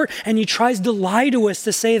distort and he tries to lie to us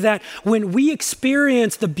to say that when we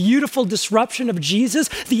experience the beautiful disruption of Jesus,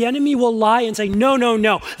 the enemy will lie and say,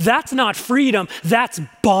 no, that's not freedom, that's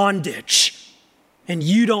bondage. And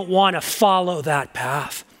you don't want to follow that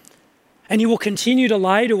path. And he will continue to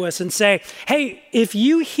lie to us and say, hey, if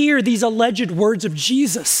you hear these alleged words of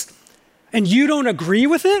Jesus and you don't agree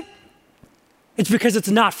with it, it's because it's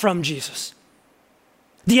not from Jesus.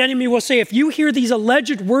 The enemy will say, if you hear these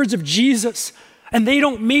alleged words of Jesus and they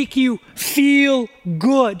don't make you feel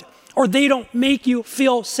good or they don't make you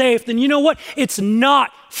feel safe, then you know what? It's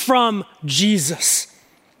not from Jesus.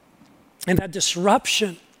 And that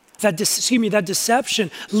disruption, that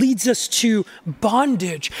deception leads us to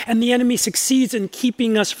bondage, and the enemy succeeds in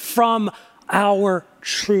keeping us from our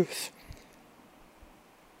truth.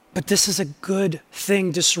 But this is a good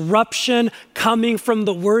thing. Disruption coming from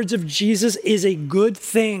the words of Jesus is a good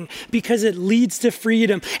thing because it leads to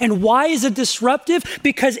freedom. And why is it disruptive?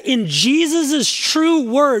 Because in Jesus' true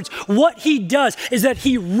words, what he does is that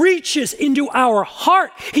he reaches into our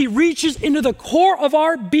heart. He reaches into the core of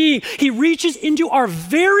our being. He reaches into our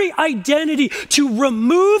very identity to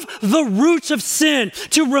remove the roots of sin,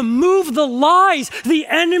 to remove the lies the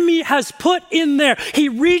enemy has put in there. He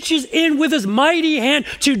reaches in with his mighty hand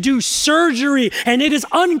to do surgery, and it is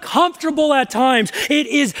uncomfortable at times. It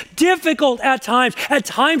is difficult at times. At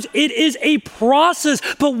times it is a process,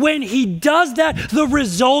 but when he does that, the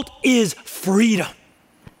result is freedom.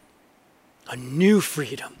 A new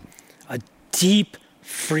freedom, a deep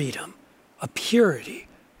freedom, a purity,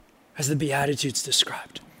 as the Beatitudes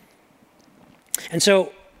described. And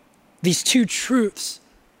so these two truths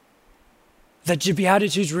that the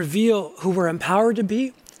Beatitudes reveal who we're empowered to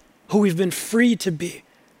be, who we've been freed to be,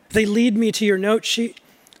 they lead me to your note sheet.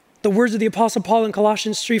 The words of the Apostle Paul in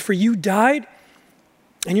Colossians 3, for you died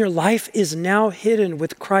and your life is now hidden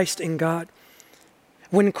with Christ in God.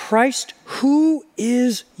 When Christ, who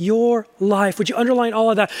is your life, would you underline all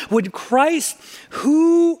of that? When Christ,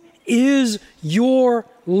 who is your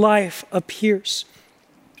life, appears,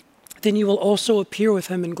 then you will also appear with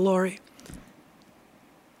him in glory.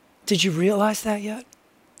 Did you realize that yet?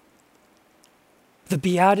 The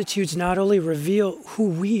Beatitudes not only reveal who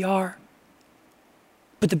we are,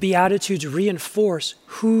 but the Beatitudes reinforce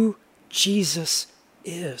who Jesus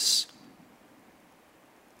is.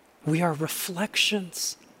 We are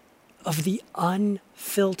reflections of the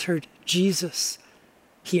unfiltered Jesus.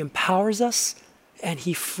 He empowers us and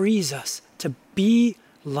he frees us to be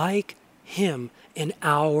like him in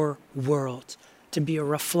our world, to be a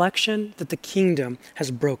reflection that the kingdom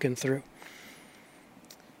has broken through.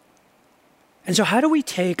 And so how do we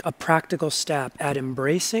take a practical step at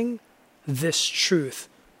embracing this truth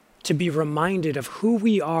to be reminded of who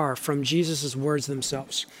we are from Jesus' words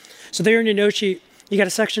themselves? So there in your note sheet, you got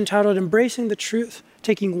a section titled Embracing the Truth,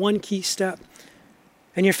 taking one key step.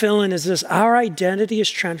 And your fill-in is this: our identity is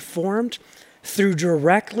transformed through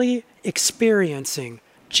directly experiencing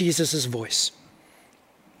Jesus' voice.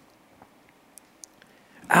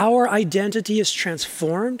 Our identity is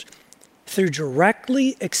transformed through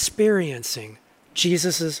directly experiencing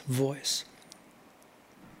Jesus' voice.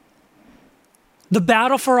 The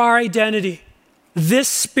battle for our identity, this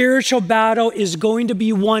spiritual battle, is going to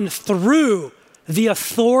be won through the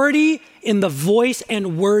authority in the voice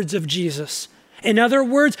and words of Jesus. In other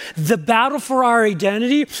words, the battle for our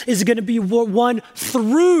identity is going to be won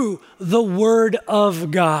through the Word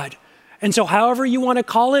of God. And so however you want to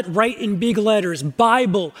call it, write in big letters: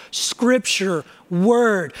 Bible, Scripture,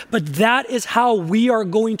 Word. But that is how we are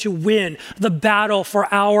going to win the battle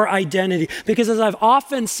for our identity. Because as I've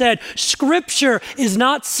often said, Scripture is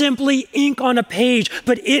not simply ink on a page,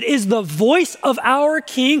 but it is the voice of our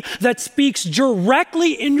King that speaks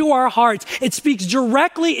directly into our hearts. It speaks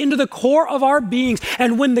directly into the core of our beings.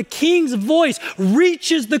 And when the King's voice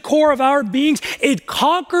reaches the core of our beings, it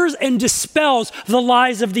conquers and dispels the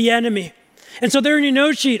lies of the enemy. And so there in your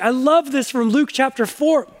note sheet, I love this from Luke chapter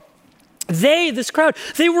 4. This crowd,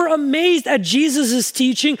 they were amazed at Jesus'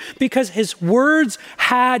 teaching because his words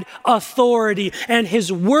had authority, and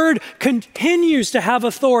his word continues to have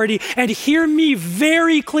authority. And hear me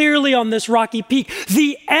very clearly on this rocky peak: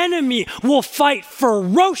 the enemy will fight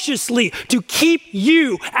ferociously to keep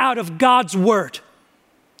you out of God's word.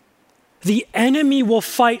 The enemy will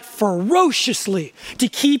fight ferociously to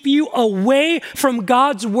keep you away from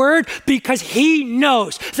God's word, because he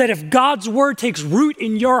knows that if God's word takes root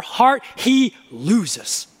in your heart, he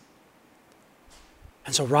loses.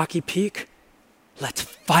 And so, Rocky Peak, let's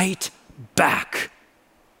fight back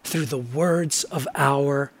through the words of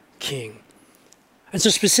our King. And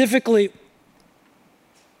so specifically,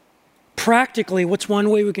 practically, what's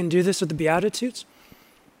one way we can do this with the Beatitudes?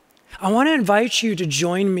 I want to invite you to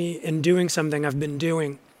join me in doing something I've been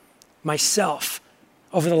doing myself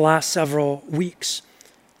over the last several weeks.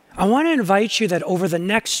 I want to invite you that over the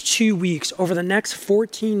next 2 weeks, over the next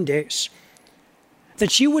 14 days,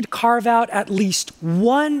 that you would carve out at least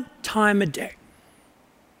one time a day.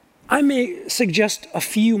 I may suggest a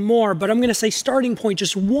few more, but I'm going to say starting point,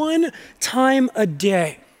 just one time a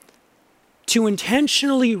day to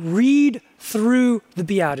intentionally read through the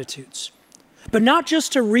Beatitudes. But not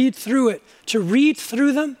just to read through it, to read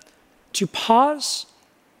through them, to pause,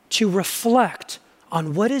 to reflect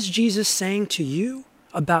on what is Jesus saying to you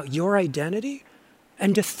about your identity,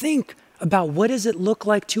 and to think about what does it look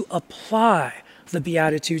like to apply the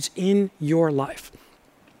Beatitudes in your life.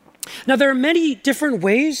 Now, there are many different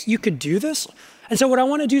ways you could do this. And so what I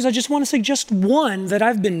want to do is I just want to suggest one that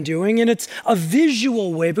I've been doing, and it's a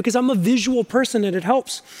visual way because I'm a visual person and it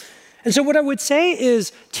helps. And so what I would say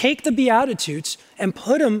is take the Beatitudes and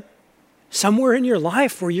put them somewhere in your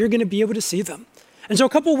life where you're going to be able to see them. And so a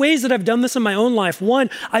couple ways that I've done this in my own life. One,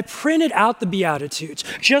 I printed out the Beatitudes,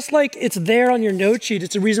 just like it's there on your note sheet.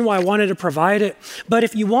 It's the reason why I wanted to provide it. But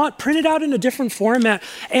if you want, print it out in a different format.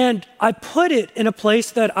 And I put it in a place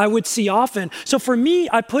that I would see often. So for me,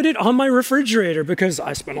 I put it on my refrigerator because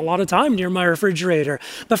I spend a lot of time near my refrigerator.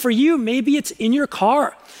 But for you, maybe it's in your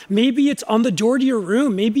car. Maybe it's on the door to your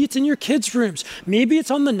room. Maybe it's in your kids' rooms. Maybe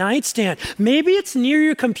it's on the nightstand. Maybe it's near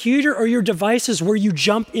your computer or your devices where you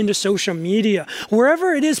jump into social media.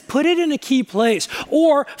 Wherever it is, put it in a key place.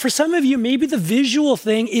 Or for some of you, maybe the visual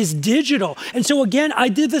thing is digital. And so again, I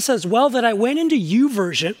did this as well, that I went into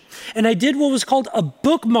YouVersion and I did what was called a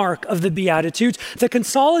bookmark of the Beatitudes that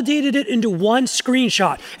consolidated it into one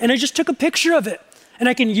screenshot. And I just took a picture of it. And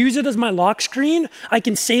I can use it as my lock screen. I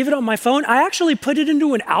can save it on my phone. I actually put it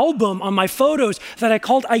into an album on my photos that I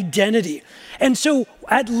called Identity. And so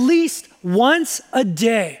at least once a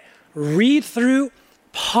day, read through,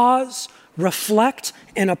 pause, reflect,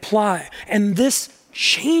 and apply. And this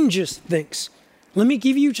changes things. Let me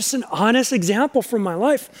give you just an honest example from my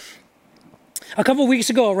life. A couple weeks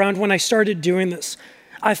ago, around when I started doing this,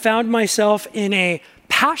 I found myself in a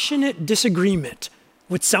passionate disagreement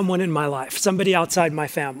with someone in my life, somebody outside my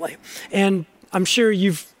family. And I'm sure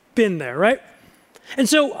you've been there, right? And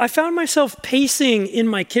so I found myself pacing in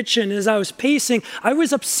my kitchen. As I was pacing, I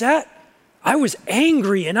was upset, I was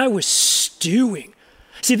angry, and I was stewing.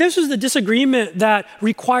 See, this was the disagreement that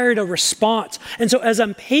required a response. And so as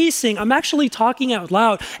I'm pacing, I'm actually talking out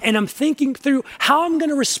loud and I'm thinking through how I'm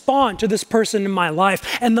going to respond to this person in my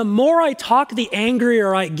life. And the more I talk, the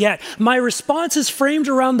angrier I get. My response is framed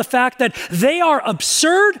around the fact that they are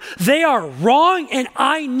absurd, they are wrong, and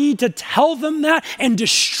I need to tell them that and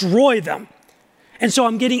destroy them. And so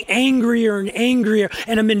I'm getting angrier and angrier,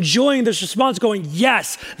 and I'm enjoying this response going,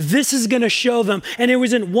 yes, this is going to show them. And it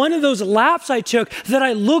was in one of those laps I took that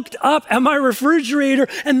I looked up at my refrigerator,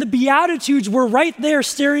 and the Beatitudes were right there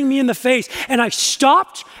staring me in the face. And I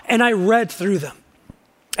stopped and I read through them.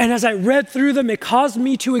 And as I read through them, it caused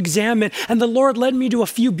me to examine, and the Lord led me to a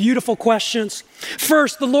few beautiful questions.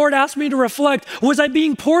 First, the Lord asked me to reflect, was I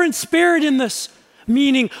being poor in spirit in this?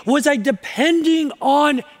 Meaning, was I depending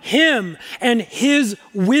on Him and His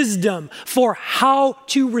wisdom for how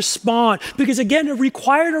to respond? Because again, it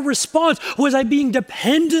required a response. Was I being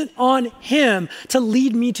dependent on Him to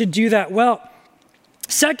lead me to do that well?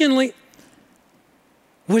 Secondly,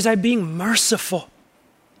 was I being merciful?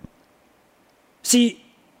 See,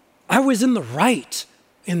 I was in the right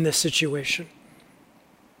in this situation.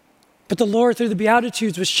 But the Lord, through the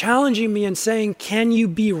Beatitudes, was challenging me and saying, can you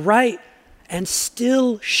be right and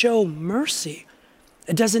still show mercy?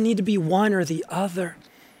 It doesn't need to be one or the other.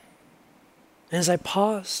 And as I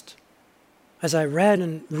paused, as I read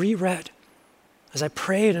and reread, as I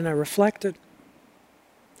prayed and I reflected,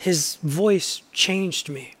 His voice changed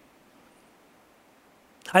me.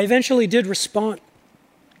 I eventually did respond,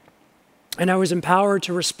 and I was empowered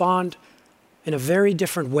to respond in a very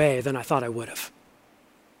different way than I thought I would have.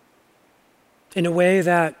 In a way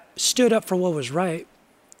that stood up for what was right,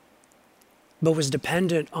 but was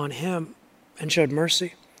dependent on Him and showed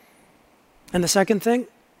mercy. And the second thing,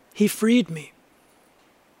 He freed me.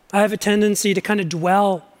 I have a tendency to kind of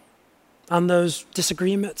dwell on those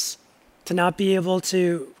disagreements, to not be able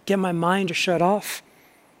to get my mind to shut off.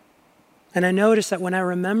 And I noticed that when I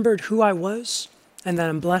remembered who I was and that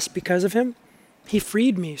I'm blessed because of Him, He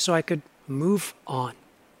freed me so I could move on.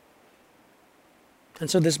 And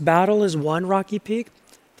so this battle is won, Rocky Peak,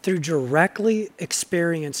 through directly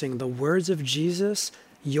experiencing the words of Jesus,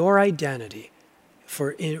 your identity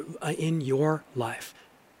in your life.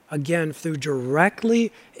 Again, through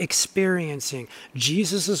directly experiencing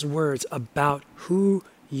Jesus' words about who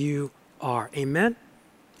you are. Amen?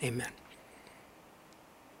 Amen.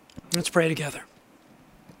 Let's pray together.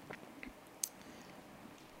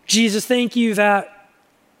 Jesus, thank you that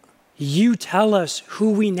you tell us who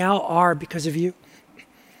we now are because of you.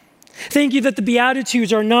 Thank you that the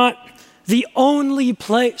Beatitudes are not the only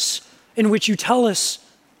place in which you tell us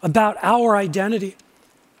about our identity.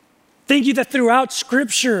 Thank you that throughout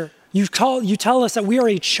Scripture, you tell us that we are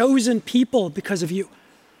a chosen people because of you,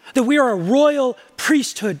 that we are a royal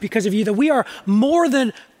priesthood because of you, that we are more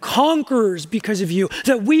than conquerors because of you,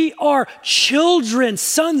 that we are children,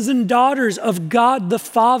 sons and daughters of God the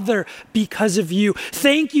Father because of you.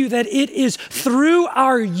 Thank you that it is through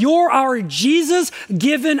our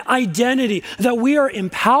Jesus-given identity that we are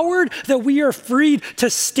empowered, that we are freed to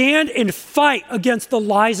stand and fight against the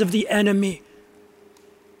lies of the enemy.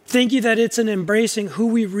 Thank you that it's an embracing who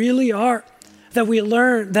we really are, that we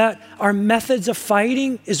learn that our methods of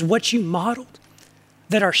fighting is what you modeled,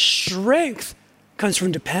 that our strength comes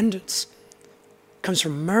from dependence, comes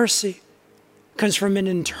from mercy, comes from an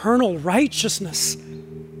internal righteousness,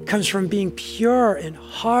 comes from being pure in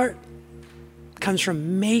heart, comes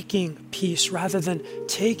from making peace rather than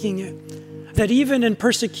taking it. That even in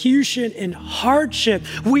persecution, in hardship,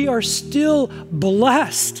 we are still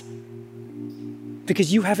blessed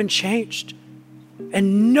because you haven't changed.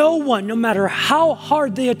 And no one, no matter how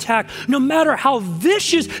hard they attack, no matter how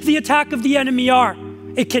vicious the attack of the enemy are,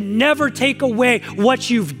 it can never take away what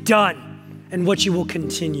you've done and what you will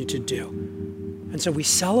continue to do. And so we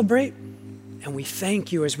celebrate and we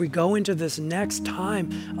thank you as we go into this next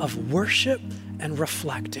time of worship and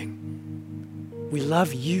reflecting. We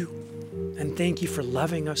love you and thank you for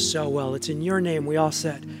loving us so well. It's in your name we all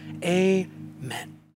said, amen.